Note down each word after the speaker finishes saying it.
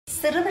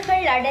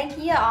சிறுவர்கள்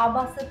அடங்கிய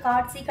ஆபாச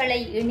காட்சிகளை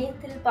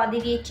இணையத்தில்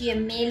பதிவேற்றிய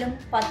மேலும்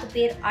 10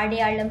 பேர்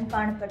அடையாளம்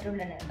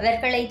காணப்பட்டுள்ளனர்.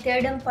 அவர்களை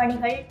தேடும்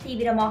பணிகள்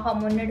தீவிரமாக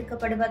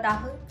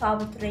முன்னெடுக்கப்படுவதாக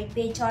காவல்துறை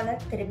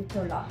பேச்சாளர்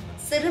தெரிவித்துள்ளார்.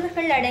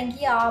 சிறுவர்கள்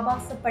அடங்கிய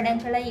ஆபாச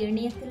படங்களை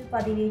இணையத்தில்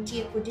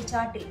பதிவேற்றிய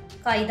குற்றச்சாட்டில்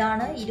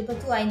கைதான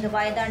 25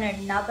 வயதான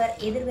நபர்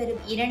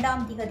எதிர்வரும்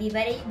 2ஆம் திகதி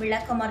வரை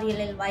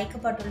விளக்கமறியலில்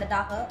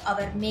வைக்கப்பட்டுள்ளதாக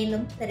அவர்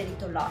மேலும்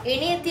தெரிவித்துள்ளார்.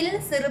 இணையத்தில்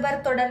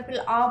சிறுவர்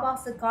தொடர்பில்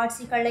ஆபாச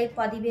காட்சிகளை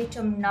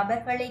பதிவேற்றும்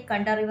நபர்களை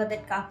கண்டறிவதற்காக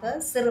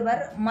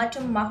சிறுவர்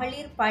மற்றும்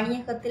மகளிர்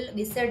பணியகத்தில்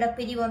விசேட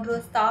பிரிவொன்று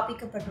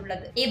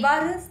ஸ்தாபிக்கப்பட்டுள்ளது.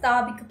 இவ்வாறு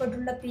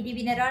ஸ்தாபிக்கப்பட்டுள்ள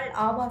பிரிவினரால்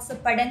ஆபாச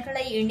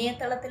படங்களை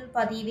இணையதளத்தில்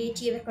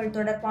பதிவேற்றியவர்கள்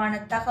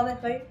தொடர்பான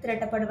தகவல்கள்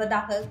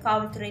திரட்டப்படுவதாக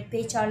காவல்துறை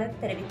பேச்சாளர்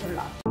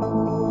தெரிவித்துள்ளார்.